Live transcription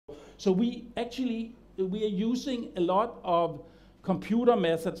So we are using a lot of computer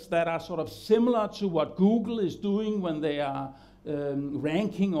methods that are sort of similar to what Google is doing when they are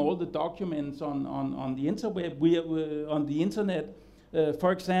ranking all the documents on the interweb. On the internet,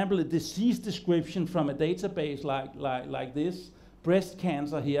 for example, a disease description from a database like this, breast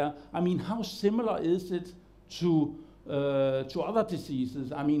cancer here. I mean, how similar is it to other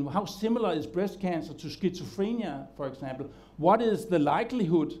diseases? I mean, how similar is breast cancer to schizophrenia, for example? What is the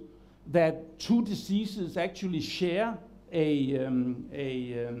likelihood that two diseases actually share a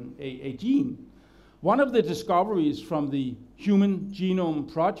gene? One of the discoveries from the Human Genome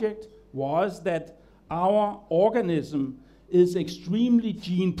Project was that our organism is extremely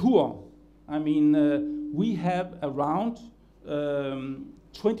gene poor. I mean, we have around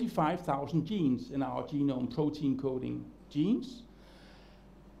 25,000 genes in our genome, protein coding genes.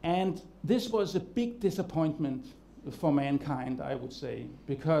 And this was a big disappointment for mankind, I would say,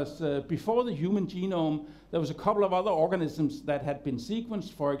 because before the human genome, there was a couple of other organisms that had been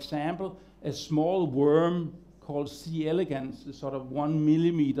sequenced. For example, a small worm called C. elegans is sort of 1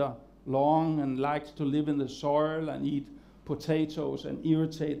 millimeter long and likes to live in the soil and eat potatoes and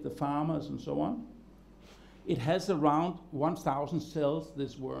irritate the farmers and so on. It has around 1,000 cells,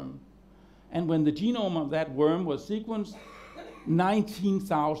 this worm. And when the genome of that worm was sequenced,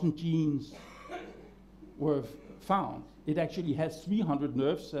 19,000 genes were found. It actually has 300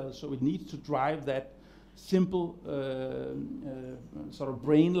 nerve cells, so it needs to drive that simple sort of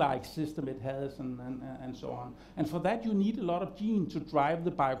brain-like system it has and so on. And for that you need a lot of genes to drive the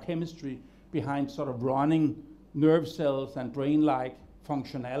biochemistry behind sort of running nerve cells and brain-like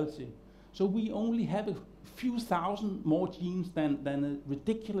functionality. So we only have a few thousand more genes than a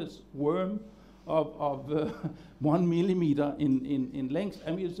ridiculous worm of 1 millimeter in length.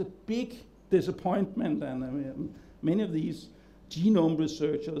 I mean, it's a big disappointment, and I mean, many of these genome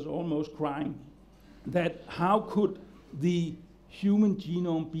researchers are almost crying that how could the human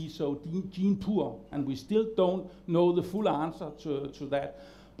genome be so gene poor, and we still don't know the full answer to that.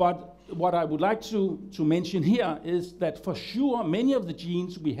 But what I would like to mention here is that for sure many of the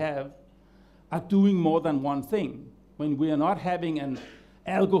genes we have are doing more than one thing. When we are not having an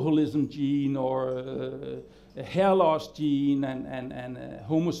alcoholism gene or a hair loss gene and a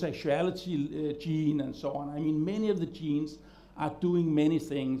homosexuality gene and so on. I mean, many of the genes are doing many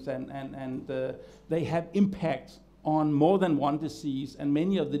things, and they have impact on more than one disease. And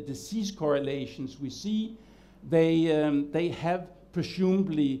many of the disease correlations we see, they have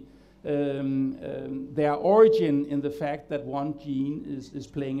presumably their origin in the fact that one gene is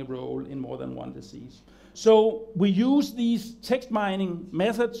playing a role in more than one disease. So we use these text mining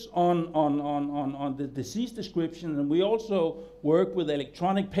methods on the disease description, and we also work with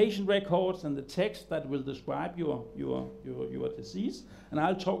electronic patient records and the text that will describe your disease. And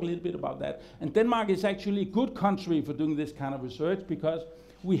I'll talk a little bit about that. And Denmark is actually a good country for doing this kind of research because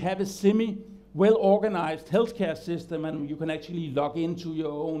we have a well-organized healthcare system, and you can actually log into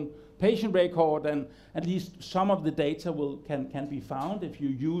your own patient record, and at least some of the data can be found if you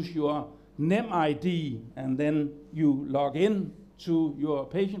use your NemID, and then you log in to your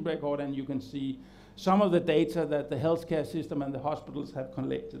patient record, and you can see some of the data that the healthcare system and the hospitals have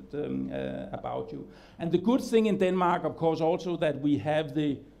collected about you. And the good thing in Denmark, of course, also that we have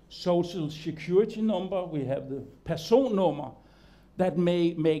the social security number, we have the personnummer, that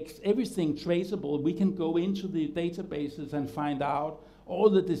makes everything traceable. We can go into the databases and find out all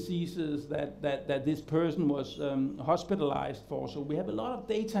the diseases that this person was hospitalized for. So we have a lot of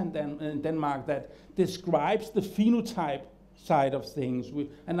data in Denmark that describes the phenotype side of things.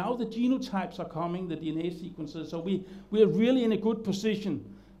 And now the genotypes are coming, the DNA sequences. So we are really in a good position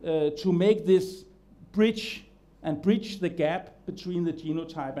to make this bridge the gap between the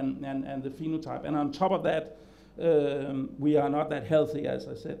genotype and the phenotype. And on top of that, we are not that healthy, as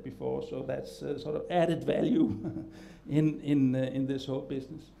I said before, so that's sort of added value in this whole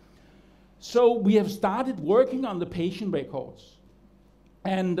business. So we have started working on the patient records.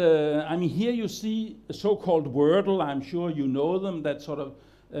 And I mean, here you see a so-called Wordle, I'm sure you know them, that sort of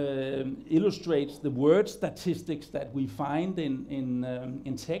illustrates the word statistics that we find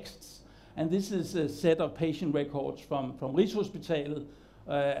in texts. And this is a set of patient records from Rigshospitalet,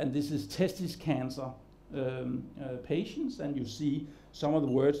 and this is testis cancer patients, and you see some of the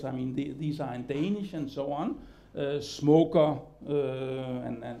words. I mean, these are in Danish and so on, smoker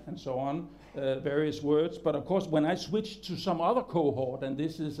and so on, various words. But of course, when I switch to some other cohort, and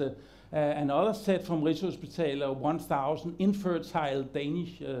this is another set from Rigshospitalet of 1,000 infertile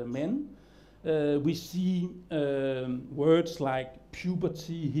Danish men, we see words like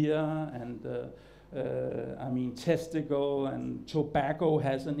puberty here, and I mean, testicle and tobacco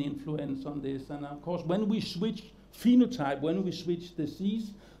has an influence on this. And of course, when we switch phenotype, when we switch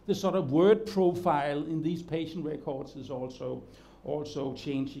disease, the sort of word profile in these patient records is also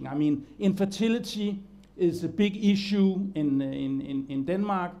changing. I mean, infertility is a big issue in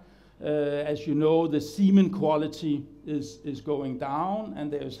Denmark. As you know, the semen quality is going down,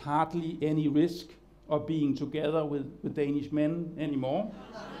 and there's hardly any risk of being together with Danish men anymore.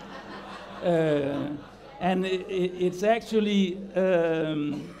 And it's actually,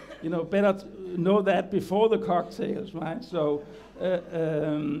 better to know that before the cocktails, right? So,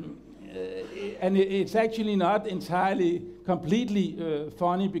 and it's actually not entirely completely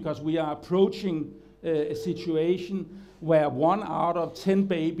funny, because we are approaching a situation where 1 out of 10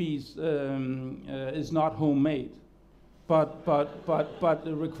 babies is not homemade, but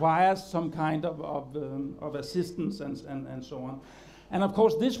it requires some kind of assistance and so on. And of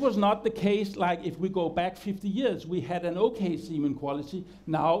course, this was not the case. Like if we go back 50 years, we had an okay semen quality.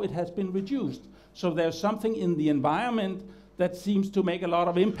 Now it has been reduced. So there's something in the environment that seems to make a lot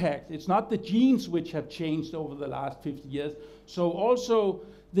of impact. It's not the genes which have changed over the last 50 years. So also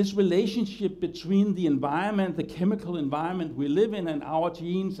this relationship between the environment, the chemical environment we live in, and our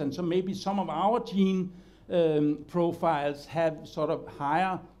genes, and so maybe some of our gene profiles have sort of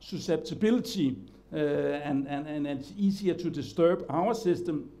higher susceptibility, and it's easier to disturb our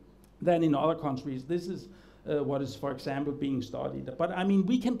system than in other countries. This is what is, for example, being studied. But I mean,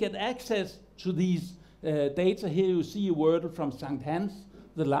 we can get access to these data. Here you see a word from St. Hans,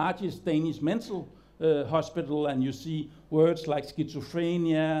 the largest Danish mental hospital, and you see words like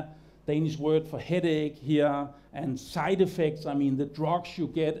schizophrenia, Danish word for headache here, and side effects. I mean, the drugs you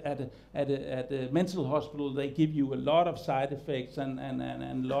get at a mental hospital, they give you a lot of side effects and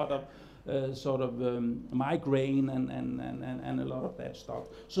a lot of migraine and a lot of that stuff.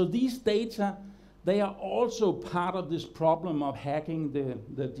 So these data, they are also part of this problem of hacking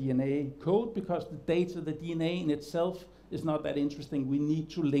the DNA code, because the data, the DNA in itself, is not that interesting. We need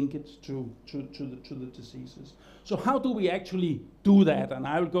to link it to the diseases. So how do we actually do that? And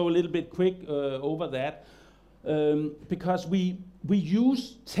I will go a little bit quick over that, because we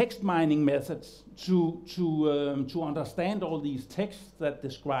use text mining methods to understand all these texts that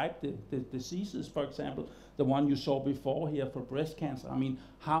describe the diseases. For example, the one you saw before here for breast cancer. I mean,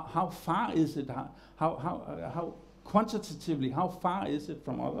 how far is it? How quantitatively, how far is it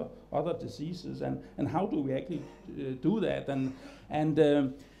from other diseases, and how do we actually do that?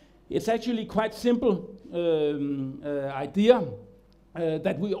 And it's actually quite simple idea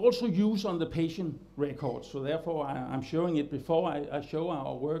that we also use on the patient records. So therefore, I'm showing it before I show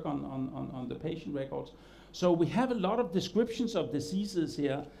our work on the patient records. So we have a lot of descriptions of diseases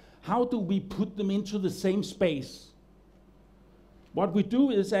here. How do we put them into the same space? What we do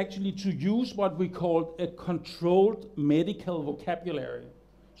is actually to use what we call a controlled medical vocabulary.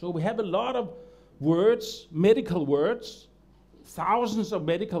 So we have a lot of words, medical words, thousands of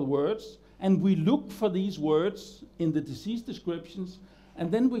medical words, and we look for these words in the disease descriptions,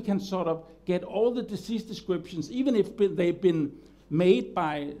 and then we can sort of get all the disease descriptions, even if they've been made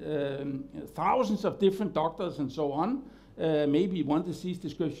by thousands of different doctors and so on. Maybe one disease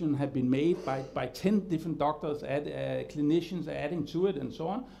description had been made by 10 different doctors, clinicians adding to it and so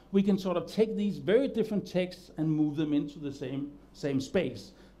on. We can sort of take these very different texts and move them into the same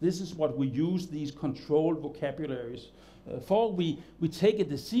space. This is what we use these controlled vocabularies for. We take a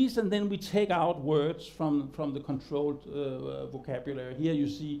disease and then we take out words from the controlled vocabulary. Here you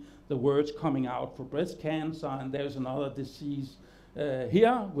see the words coming out for breast cancer, and there's another disease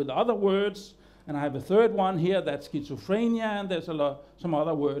here with other words. And I have a third one here, that's schizophrenia, and there's some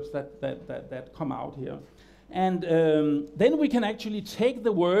other words that come out here. And then we can actually take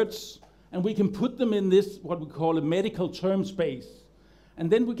the words and we can put them in this, what we call a medical term space. And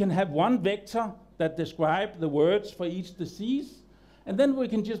then we can have one vector that describes the words for each disease, and then we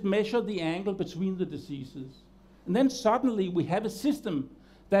can just measure the angle between the diseases. And then suddenly we have a system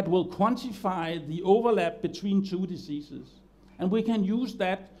that will quantify the overlap between two diseases. And we can use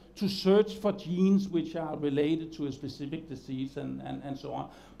that to search for genes which are related to a specific disease and so on.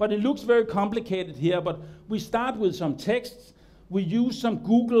 But it looks very complicated here, but we start with some texts, we use some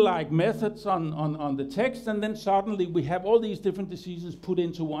Google-like methods on the text, and then suddenly we have all these different diseases put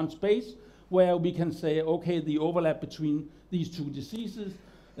into one space where we can say, okay, the overlap between these two diseases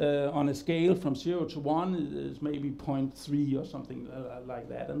on a scale from 0 to 1 is maybe 0.3 or something like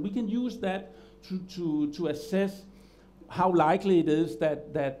that. And we can use that to assess how likely it is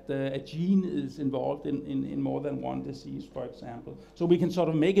that a gene is involved in more than one disease, for example. So we can sort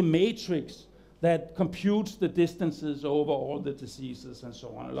of make a matrix that computes the distances over all the diseases and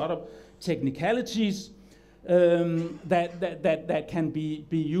so on. A lot of technicalities that can be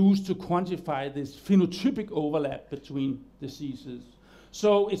used to quantify this phenotypic overlap between diseases.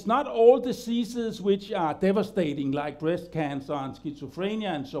 So it's not all diseases which are devastating, like breast cancer and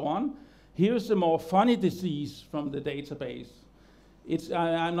schizophrenia and so on. Here's a more funny disease from the database.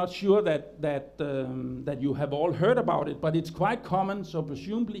 I'm not sure that you have all heard about it, but it's quite common. So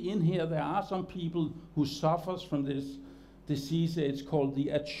presumably in here there are some people who suffers from this disease. It's called the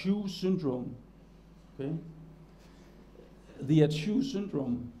Chattopadhyay syndrome. Okay, the Chattopadhyay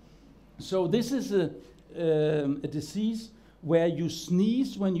syndrome. So this is a disease where you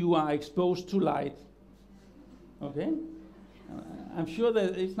sneeze when you are exposed to light. Okay, I'm sure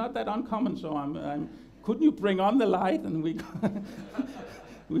that it's not that uncommon. So couldn't you bring on the light and we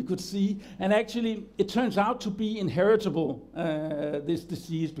we could see? And actually, it turns out to be inheritable, this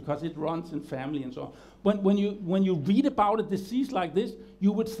disease, because it runs in family and so on. When you read about a disease like this,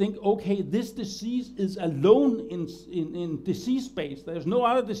 you would think, okay, this disease is alone in disease space. There's no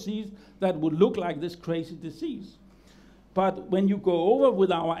other disease that would look like this crazy disease. But when you go over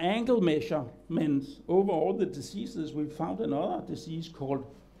with our angle measurements over all the diseases, we found another disease called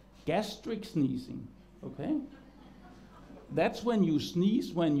gastric sneezing. Okay? That's when you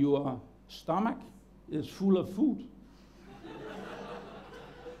sneeze when your stomach is full of food.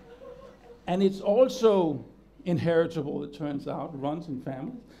 And it's also inheritable, it turns out, runs in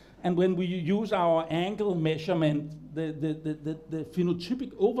families. And when we use our angle measurement, the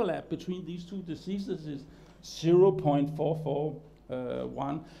phenotypic overlap between these two diseases is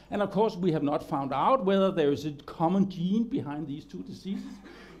 0.441. And of course, we have not found out whether there is a common gene behind these two diseases.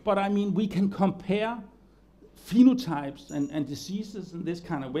 But I mean, we can compare phenotypes and diseases in this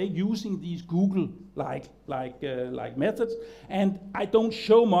kind of way using these Google-like methods. And I don't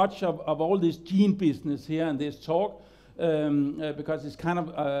show much of all this gene business here in this talk because it's kind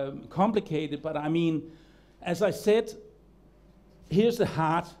of complicated. But I mean, as I said, here's the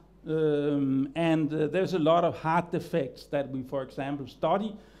heart. There's a lot of heart defects that we, for example,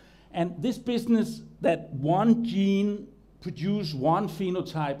 study. And this business that one gene produce one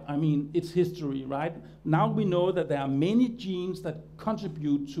phenotype, I mean, it's history, right? Now we know that there are many genes that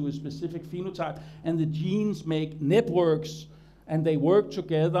contribute to a specific phenotype, and the genes make networks, and they work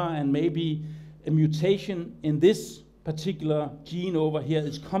together, and maybe a mutation in this particular gene over here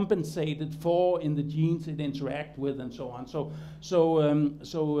is compensated for in the genes it interact with, and so on.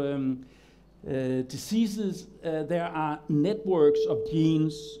 Diseases, there are networks of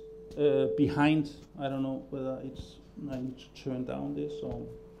genes behind. I don't know whether I need to turn down this or.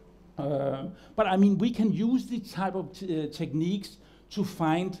 But I mean, we can use these type of techniques to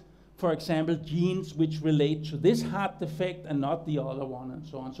find, for example, genes which relate to this heart defect and not the other one, and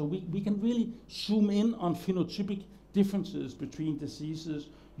so on. So we can really zoom in on phenotypic differences between diseases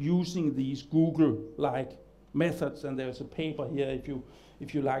using these Google-like methods. And there's a paper here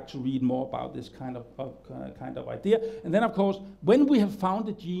if you like to read more about this kind of idea. And then, of course, when we have found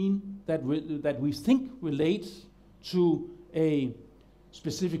a gene that we think relates to a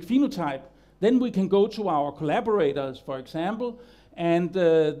specific phenotype, then we can go to our collaborators, for example, and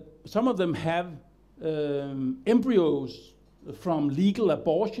some of them have embryos from legal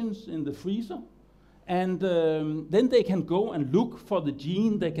abortions in the freezer. And then they can go and look for the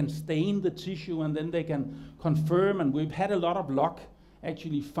gene, they can stain the tissue, and then they can confirm. And we've had a lot of luck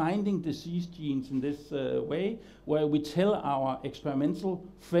actually finding disease genes in this way, where we tell our experimental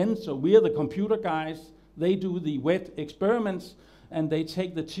friends, so we're the computer guys, they do the wet experiments, and they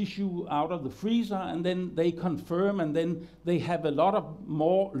take the tissue out of the freezer, and then they confirm, and then they have a lot of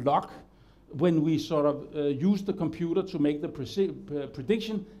more luck when we sort of use the computer to make the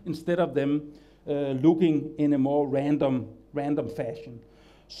prediction instead of them looking in a more random fashion.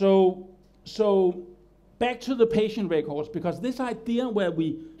 So back to the patient records, because this idea where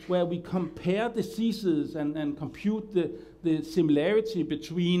we compare diseases and compute the similarity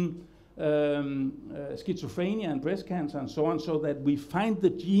between schizophrenia and breast cancer and so on, so that we find the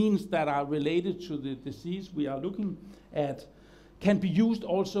genes that are related to the disease we are looking at, can be used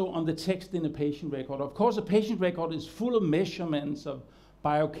also on the text in a patient record. Of course, a patient record is full of measurements of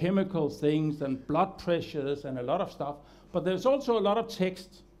biochemical things and blood pressures and a lot of stuff, but there's also a lot of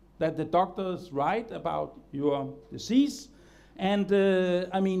text that the doctors write about your disease. And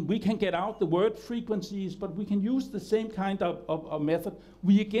I mean, we can get out the word frequencies, but we can use the same kind of method.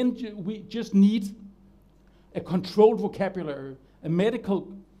 We just need a controlled vocabulary, a medical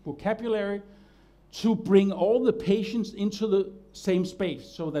vocabulary, to bring all the patients into the same space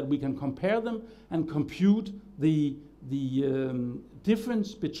so that we can compare them and compute the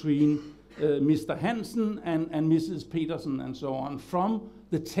difference between Mr. Hansen and Mrs. Peterson and so on from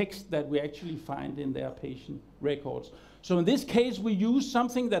the text that we actually find in their patient records. So in this case, we use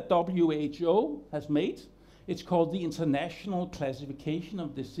something that WHO has made. It's called the International Classification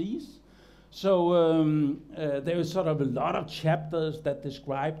of Disease. So there is sort of a lot of chapters that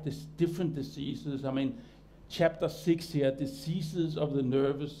describe this different diseases. I mean, chapter 6 here, diseases of the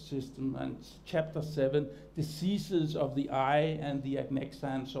nervous system, and chapter 7, diseases of the eye and the adnexa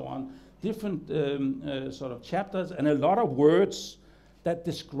and so on. Different sort of chapters and a lot of words that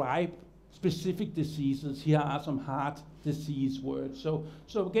describe specific diseases. Here are some heart disease words. So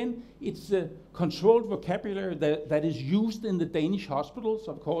again, it's a controlled vocabulary that is used in the Danish hospitals.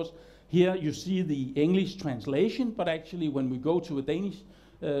 Of course, here you see the English translation, but actually when we go to a Danish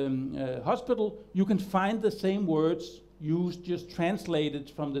hospital, you can find the same words used, just translated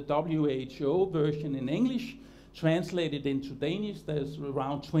from the WHO version in English, translated into Danish. There's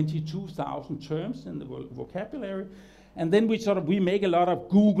around 22,000 terms in the vocabulary. And then we make a lot of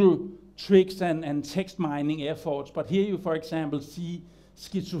Google tricks and text mining efforts. But here you, for example, see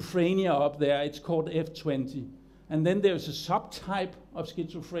schizophrenia up there. It's called F20. And then there's a subtype of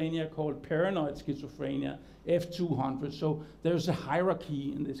schizophrenia called paranoid schizophrenia, F200. So there's a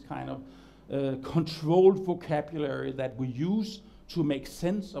hierarchy in this kind of controlled vocabulary that we use to make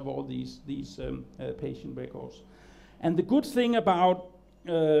sense of all these patient records. And the good thing about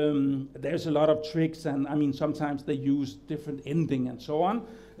there's a lot of tricks, and I mean sometimes they use different ending and so on,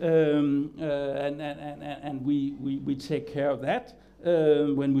 and we take care of that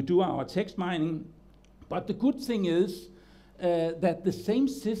when we do our text mining. But the good thing is that the same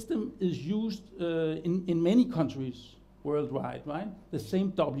system is used in many countries worldwide, right? The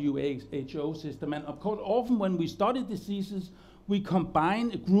same WHO system. And of course, often when we study diseases, we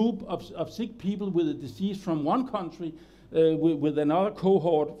combine a group of sick people with a disease from one country with another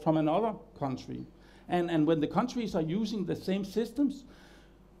cohort from another country. And when the countries are using the same systems,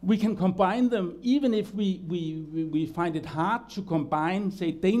 we can combine them, even if we find it hard to combine,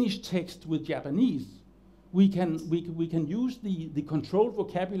 say, Danish text with Japanese. We can use the controlled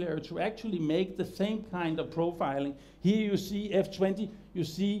vocabulary to actually make the same kind of profiling. Here you see F20, you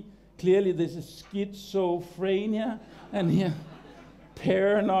see clearly this is schizophrenia, and here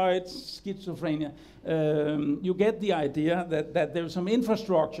paranoid schizophrenia. You get the idea that there's some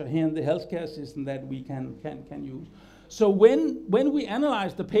infrastructure here in the healthcare system that we can use. So when we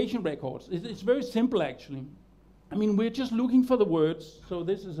analyze the patient records, it's very simple actually. I mean, we're just looking for the words. So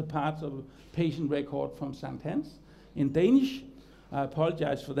this is a part of a patient record from St. Hans in Danish. I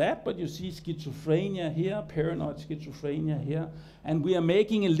apologize for that, but you see schizophrenia here, paranoid schizophrenia here. And we are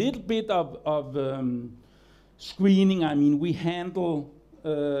making a little bit of screening. I mean, we handle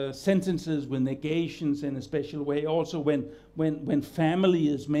sentences with negations in a special way. Also, when family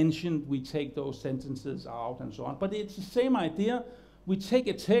is mentioned, we take those sentences out and so on. But it's the same idea. We take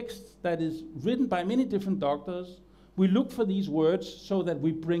a text that is written by many different doctors. We look for these words so that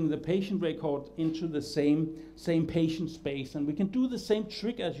we bring the patient record into the same patient space. And we can do the same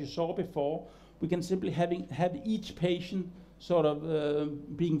trick as you saw before. We can simply have each patient sort of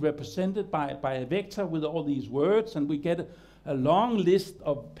being represented by a vector with all these words, and we get a long list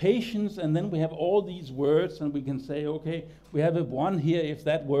of patients, and then we have all these words, and we can say, okay, we have a 1 here if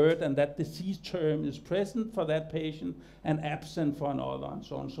that word and that disease term is present for that patient and absent for another, and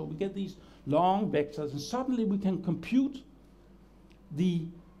so on. So we get these long vectors, and suddenly we can compute the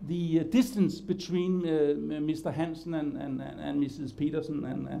distance between Mr. Hansen and Mrs. Peterson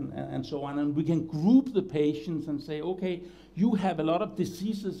and so on, and we can group the patients and say, okay, you have a lot of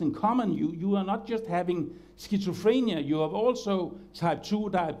diseases in common. You are not just having schizophrenia, you have also type 2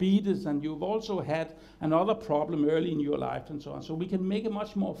 diabetes, and you've also had another problem early in your life and so on. So we can make a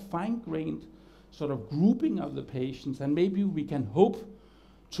much more fine-grained sort of grouping of the patients, and maybe we can hope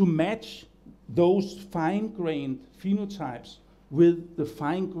to match those fine-grained phenotypes with the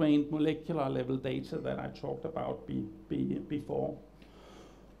fine-grained molecular level data that I talked about before.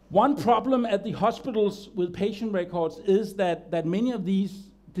 One problem at the hospitals with patient records is that many of these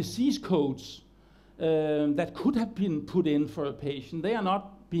disease codes that could have been put in for a patient, they are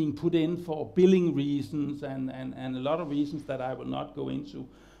not being put in for billing reasons and a lot of reasons that I will not go into.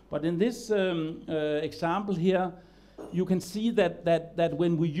 But in this example here, you can see that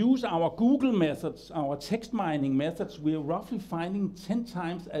when we use our Google methods, our text mining methods, we are roughly finding 10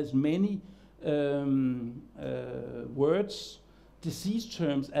 times as many words, disease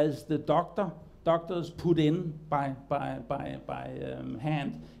terms, as the doctors put in by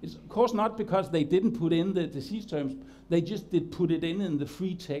hand. It's of course not because they didn't put in the disease terms, they just did put it in the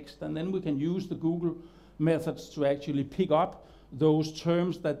free text, and then we can use the Google methods to actually pick up those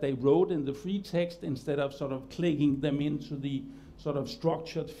terms that they wrote in the free text instead of sort of clicking them into the sort of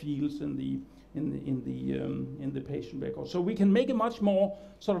structured fields in the patient record. So we can make a much more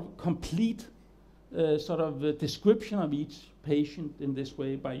sort of complete description of each patient in this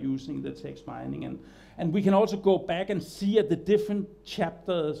way by using the text mining. And we can also go back and see at the different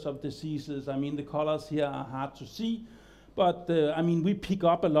chapters of diseases. I mean, the colors here are hard to see, but I mean, we pick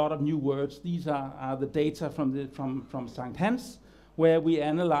up a lot of new words. These are the data from St. Hans, where we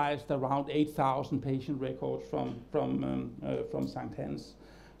analyzed around 8,000 patient records from St. Hans.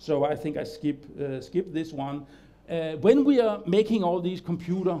 So I think I skip this one. When we are making all these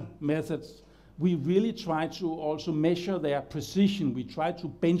computer methods, we really try to also measure their precision. We try to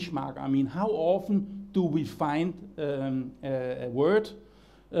benchmark. I mean, how often do we find a word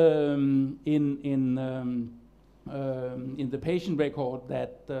in the patient record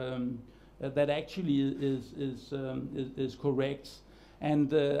that actually is correct?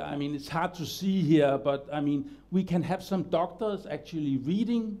 And I mean, it's hard to see here, but I mean, we can have some doctors actually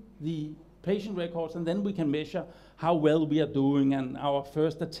reading the patient records, and then we can measure how well we are doing. And our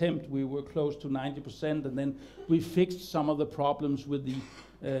first attempt, we were close to 90%, and then we fixed some of the problems with the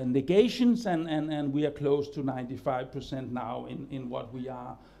negations, and we are close to 95% now in what we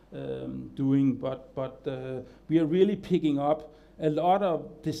are doing. But we are really picking up a lot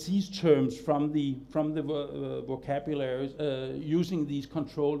of disease terms from the vocabularies, using these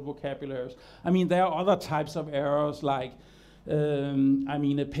controlled vocabularies. I mean, there are other types of errors like, I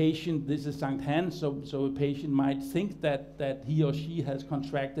mean, a patient, this is St. Hans, so a patient might think that he or she has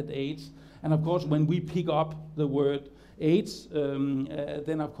contracted AIDS. And of course, when we pick up the word AIDS,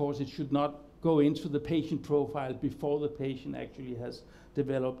 then of course it should not go into the patient profile before the patient actually has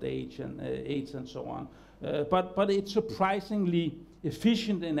developed AIDS and so on. But it's surprisingly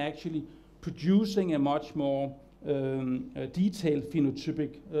efficient in actually producing a much more detailed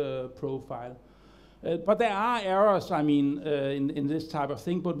phenotypic profile. But there are errors, I mean, in this type of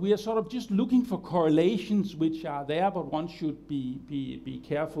thing, but we are sort of just looking for correlations which are there, but one should be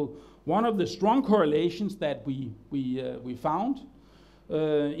careful. One of the strong correlations that we found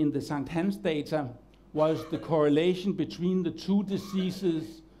in the St. Hans data was the correlation between the two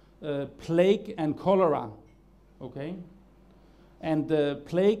diseases, plague and cholera, okay? And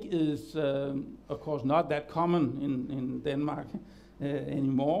plague is, of course, not that common in Denmark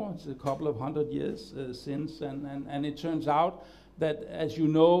anymore. It's a couple of 100 years since, and it turns out that, as you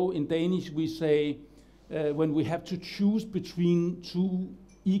know, in Danish we say when we have to choose between two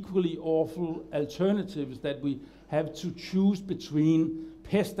equally awful alternatives, that we have to choose between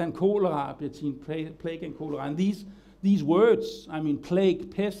pest and cholera, between plague and cholera. And these words, I mean, plague,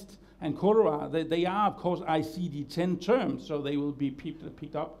 pest, and cholera, they are, of course, ICD-10 terms, so they will be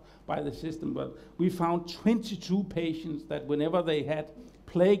picked up by the system. But we found 22 patients that whenever they had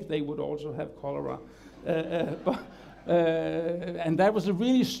plague, they would also have cholera. And that was a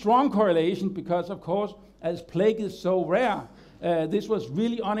really strong correlation because, of course, as plague is so rare, this was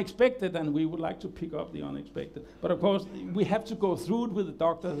really unexpected, and we would like to pick up the unexpected. But of course, we have to go through it with the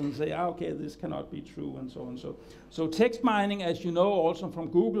doctors and say, okay, this cannot be true, and so on. So text mining, as you know, also from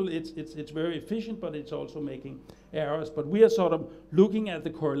Google, it's very efficient, but it's also making errors. But we are sort of looking at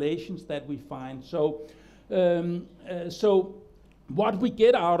the correlations that we find. So what we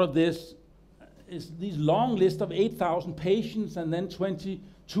get out of this is this long list of 8,000 patients and then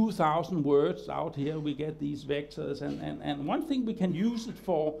 22,000 words out here. We get these vectors, and one thing we can use it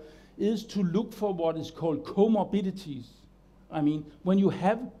for is to look for what is called comorbidities. I mean, when you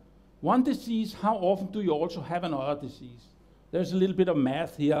have one disease, how often do you also have another disease? There's a little bit of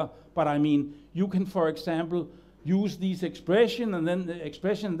math here, but I mean, you can, for example, use these expression, and then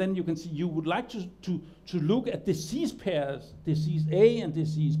you can see you would like to look at disease pairs, disease A and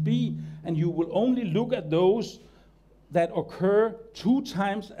disease B, and you will only look at those that occur 2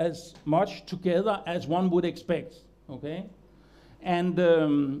 times as much together as one would expect, okay? And I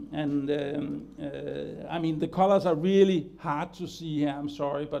mean, the colors are really hard to see here, I'm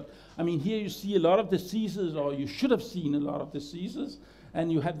sorry, but I mean, here you see a lot of diseases, or you should have seen a lot of diseases,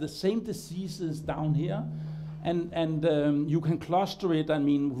 and you have the same diseases down here, and you can cluster it. I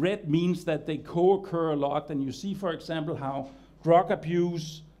mean, red means that they co-occur a lot, and you see, for example, how drug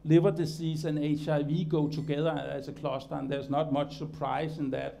abuse, liver disease, and HIV go together as a cluster, and there's not much surprise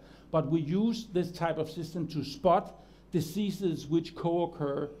in that. But we use this type of system to spot diseases which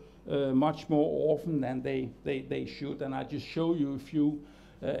co-occur much more often than they should. And I just show you a few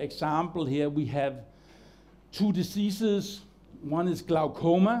examples here. We have 2 diseases. One is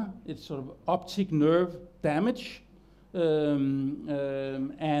glaucoma. It's sort of optic nerve damage. And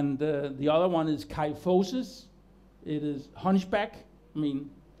the other one is kyphosis. It is hunchback, I mean,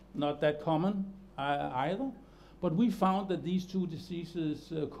 not that common either. But we found that these two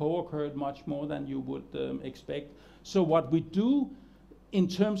diseases co-occurred much more than you would expect. So what we do in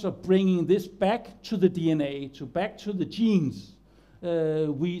terms of bringing this back to the DNA, back to the genes,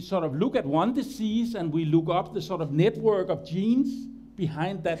 we sort of look at one disease and we look up the sort of network of genes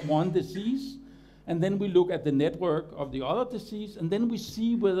behind that one disease. And then we look at the network of the other disease, and then we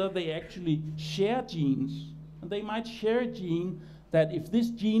see whether they actually share genes. And they might share a gene that if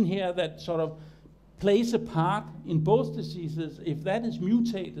this gene here that sort of plays a part in both diseases, if that is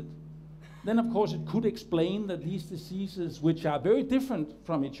mutated, then of course it could explain that these diseases, which are very different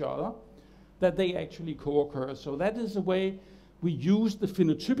from each other, that they actually co-occur. So that is a way we use the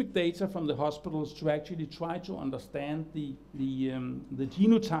phenotypic data from the hospitals to actually try to understand the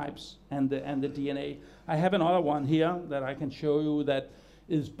genotypes and the DNA. I have another one here that I can show you that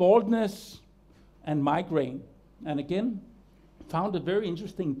is baldness and migraine. And again, found a very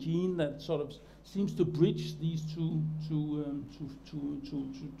interesting gene that sort of seems to bridge these two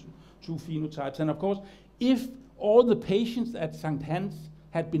phenotypes. And of course, if all the patients at St. Hans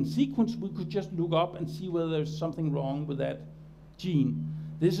had been sequenced, we could just look up and see whether there's something wrong with that gene.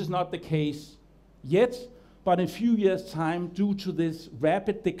 This is not the case yet, but in a few years' time, due to this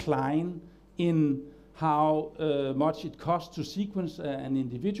rapid decline in how much it costs to sequence an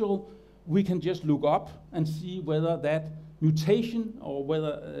individual, we can just look up and see whether that mutation or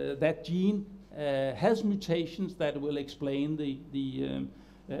whether that gene has mutations that will explain the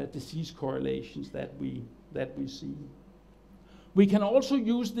disease correlations that we see. We can also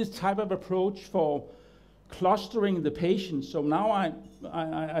use this type of approach for clustering the patients. So now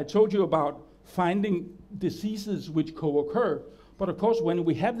I told you about finding diseases which co-occur, but of course when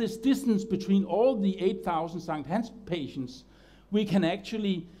we have this distance between all the 8,000 St. Hans patients, we can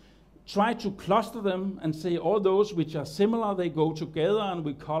actually try to cluster them and say all those which are similar, they go together, and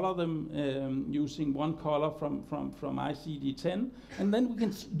we color them using one color from ICD-10. And then we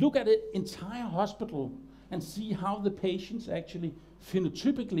can look at an entire hospital and see how the patients actually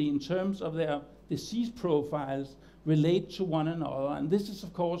phenotypically in terms of their disease profiles relate to one another. And this is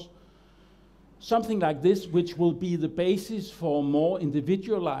of course something like this which will be the basis for more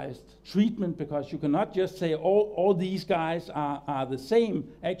individualized treatment, because you cannot just say all these guys are the same.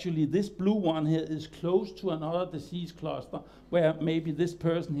 Actually, this blue one here is close to another disease cluster where maybe this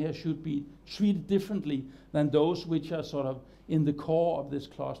person here should be treated differently than those which are sort of in the core of this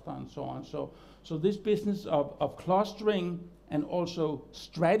cluster and so on. So this business of clustering and also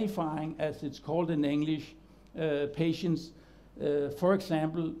stratifying, as it's called in English, patients, for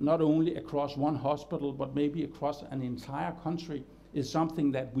example, not only across one hospital, but maybe across an entire country, is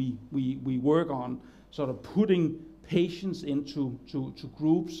something that we work on, sort of putting patients into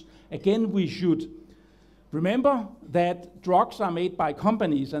groups. Again, we should remember that drugs are made by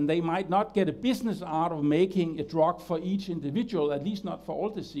companies, and they might not get a business out of making a drug for each individual, at least not for all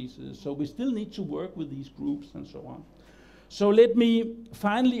diseases. So we still need to work with these groups and so on. So let me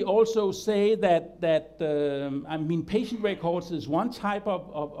finally also say that I mean, patient records is one type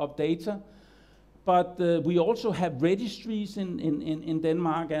of data, but we also have registries in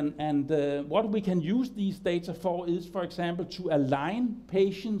Denmark, and what we can use these data for is, for example, to align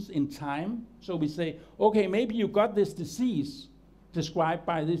patients in time. So we say, okay, maybe you got this disease described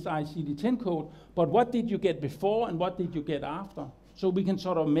by this ICD-10 code, but what did you get before and what did you get after? So we can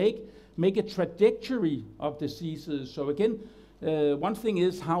sort of make a trajectory of diseases. So again, one thing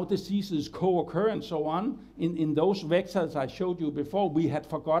is how diseases co-occur and so on. In those vectors I showed you before, we had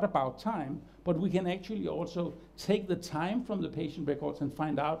forgot about time, but we can actually also take the time from the patient records and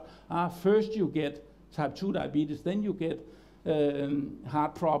find out, first you get type 2 diabetes, then you get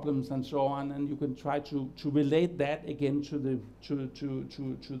heart problems and so on, and you can try to relate that again to the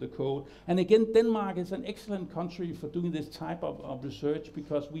code. And again, Denmark is an excellent country for doing this type of research,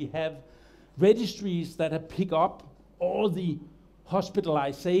 because we have registries that have picked up all the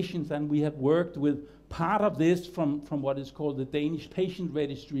hospitalizations, and we have worked with part of this from what is called the Danish patient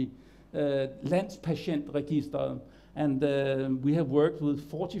registry, Landspatientregisteret, and we have worked with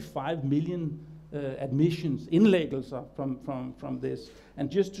 45 million admissions, indlæggelser from this. And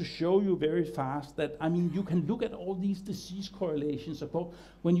just to show you very fast that, I mean, you can look at all these disease correlations. Of course,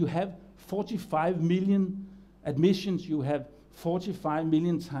 when you have 45 million admissions, you have 45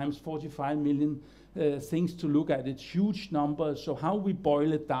 million times 45 million things to look at. It's huge numbers. So how we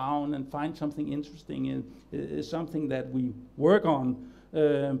boil it down and find something interesting is something that we work on.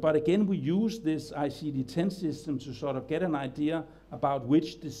 But again, we use this ICD-10 system to sort of get an idea about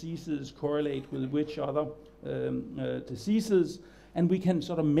which diseases correlate with which other diseases. and we can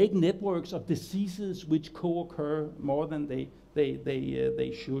sort of make networks of diseases which co-occur more than they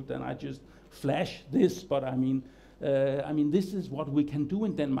should. And I just flash this, but I mean, this is what we can do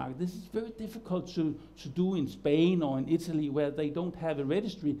in Denmark. This is very difficult to do in Spain or in Italy, where they don't have a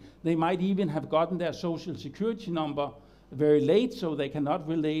registry. They might even have gotten their social security number very late, so they cannot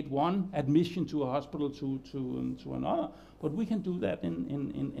relate one admission to a hospital to another. But we can do that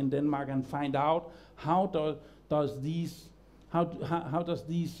in Denmark and find out how does these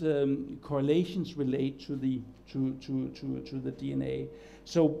correlations relate to the DNA.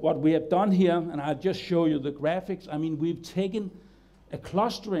 So what we have done here, and I'll just show you the graphics. I mean, we've taken a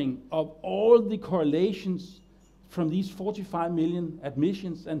clustering of all the correlations from these 45 million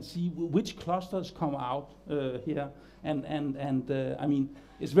admissions and see which clusters come out here. And I mean,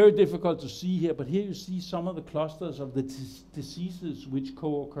 it's very difficult to see here, but here you see some of the clusters of the diseases which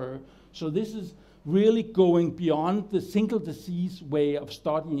co-occur. So this is really going beyond the single disease way of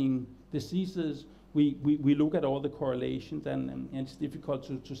studying diseases. We look at all the correlations, and it's difficult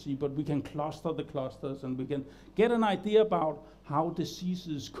to see, but we can cluster the clusters, and we can get an idea about how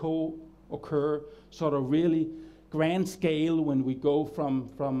diseases co-occur, sort of really grand scale when we go from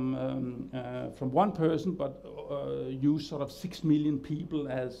one person, but use sort of 6 million people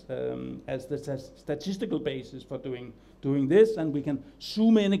as the statistical basis for doing this, and we can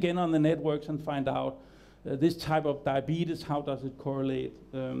zoom in again on the networks and find out this type of diabetes, how does it correlate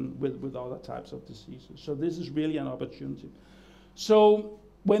with other types of diseases. So this is really an opportunity. So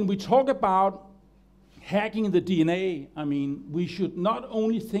when we talk about hacking the DNA, I mean, we should not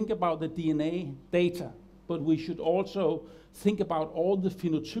only think about the DNA data, but we should also think about all the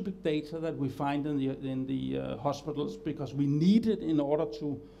phenotypic data that we find in the hospitals, because we need it in order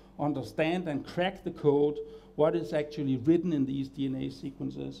to understand and crack the code, what is actually written in these DNA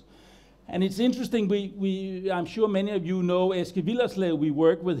sequences. And it's interesting, I'm sure many of you know Eske Willerslev. We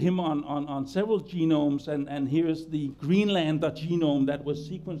worked with him on several genomes, and here's the Greenlander genome that was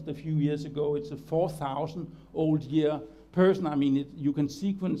sequenced a few years ago. It's a 4,000-old-year person. I mean, you can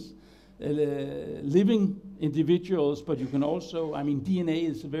sequence living individuals, but you can also, I mean, DNA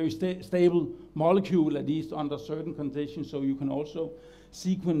is a very stable molecule, at least under certain conditions, so you can also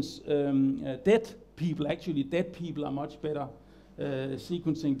sequence dead people. Actually, dead people are much better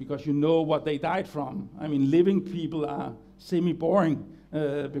sequencing, because you know what they died from. I mean, living people are semi-boring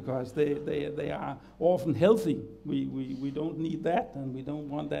because they are often healthy. We don't need that, and we don't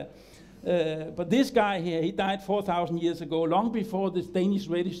want that. But this guy here, he died 4,000 years ago, long before this Danish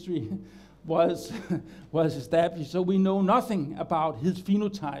registry was established. So we know nothing about his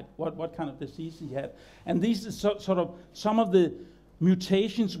phenotype, what kind of disease he had. And these are sort of some of the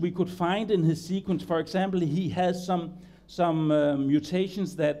mutations we could find in his sequence. For example, he has some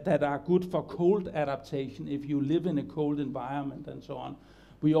mutations that are good for cold adaptation if you live in a cold environment and so on.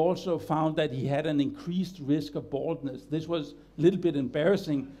 We also found that he had an increased risk of baldness. This was a little bit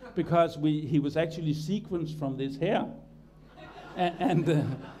embarrassing because he was actually sequenced from this hair.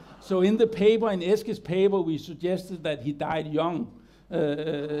 So in the paper, in Eske's paper, we suggested that he died young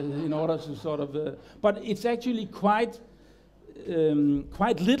in order to sort of, but it's actually quite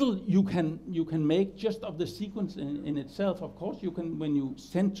little you can make just of the sequence in itself. Of course, you can, when you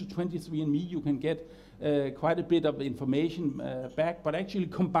send to 23andMe, you can get quite a bit of information back, but actually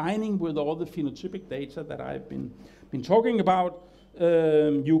combining with all the phenotypic data that I've been talking about,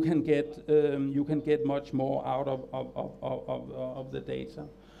 you can get much more out of the data.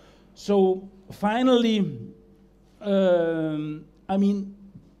 So finally, I mean,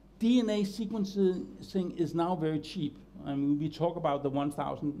 DNA sequencing is now very cheap. I mean, we talk about the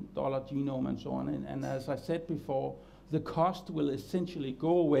 $1,000 genome and so on, and as I said before, the cost will essentially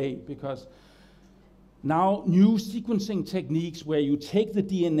go away, because now new sequencing techniques where you take the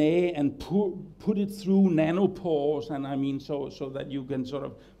DNA and put it through nanopores, and I mean, so that you can sort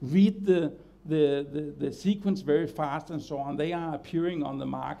of read the sequence very fast and so on, they are appearing on the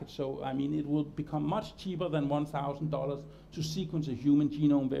market. So I mean, it will become much cheaper than $1,000 to sequence a human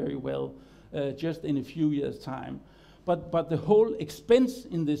genome very well, just in a few years' time. But the whole expense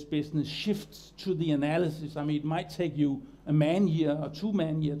in this business shifts to the analysis. I mean, it might take you a man-year or 2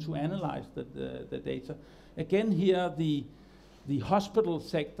 man-year to analyze the data. Again, here the hospital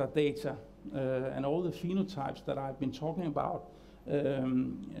sector data and all the phenotypes that I've been talking about,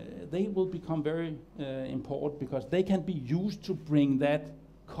 they will become very important, because they can be used to bring that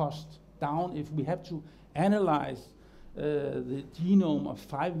cost down. If we have to analyze the genome of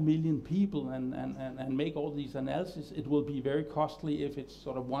 5 million people and make all these analyses, it will be very costly if it's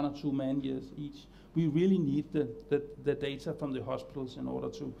sort of 1 or 2 man-years each. We really need the data from the hospitals in order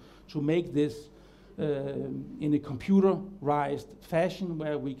to make this in a computerized fashion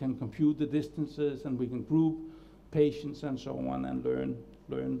where we can compute the distances and we can group patients and so on and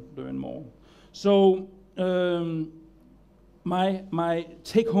learn more. So my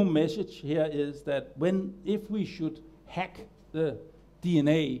take-home message here is that if we should hack the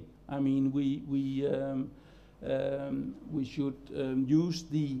DNA, I mean we should use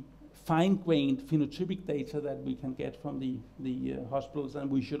the fine-grained phenotypic data that we can get from the hospitals, and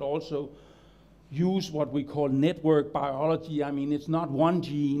we should also use what we call network biology. I mean, it's not one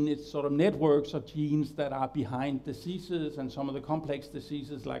gene, it's sort of networks of genes that are behind diseases and some of the complex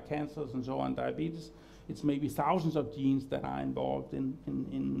diseases like cancers and so on, diabetes. It's maybe thousands of genes that are involved in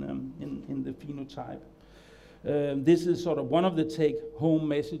the phenotype. This is sort of one of the take-home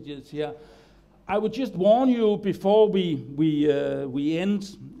messages here. I would just warn you before we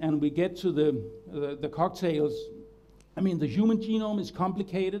end and we get to the cocktails. I mean, the human genome is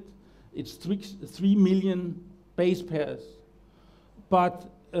complicated. It's 3 million base pairs, but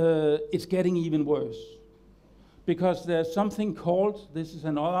it's getting even worse because there's something called, this is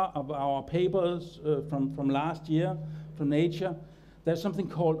another of our papers from last year from Nature, there's something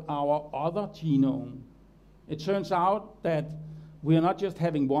called our other genome. It turns out that we are not just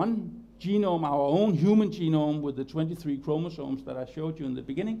having one genome, our own human genome with the 23 chromosomes that I showed you in the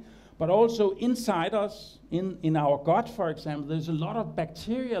beginning, but also inside us, in our gut, for example, there's a lot of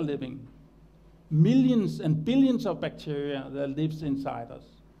bacteria living. Millions and billions of bacteria that lives inside us.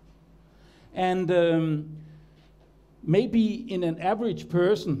 And maybe in an average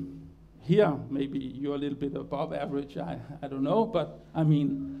person, here, maybe you're a little bit above average, I don't know, but I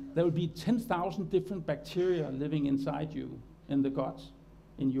mean, there will be 10,000 different bacteria living inside you in the gut,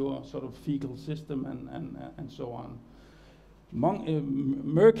 in your sort of fecal system and so on.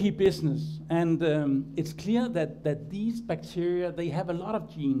 Murky business, and it's clear that these bacteria, they have a lot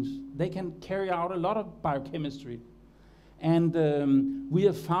of genes. They can carry out a lot of biochemistry. And we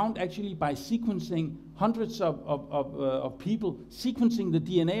have found actually by sequencing hundreds of people, sequencing the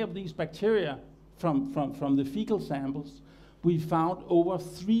DNA of these bacteria from the fecal samples, we found over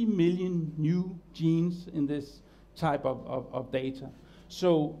 3 million new genes in this type of data.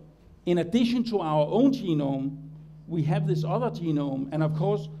 So in addition to our own genome, we have this other genome, and of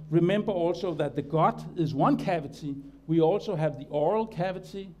course, remember also that the gut is one cavity. We also have the oral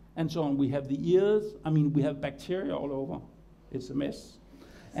cavity, and so on. We have the ears. I mean, we have bacteria all over. It's a mess.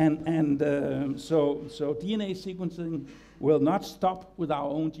 So DNA sequencing will not stop with our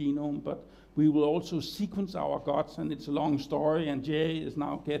own genome, but we will also sequence our guts, and it's a long story, and Jay is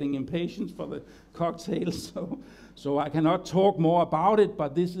now getting impatient for the cocktails, so I cannot talk more about it,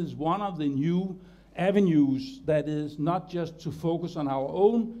 but this is one of the new avenues that is not just to focus on our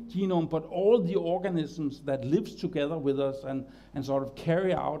own genome, but all the organisms that lives together with us and sort of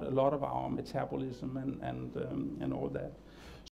carry out a lot of our metabolism and all that.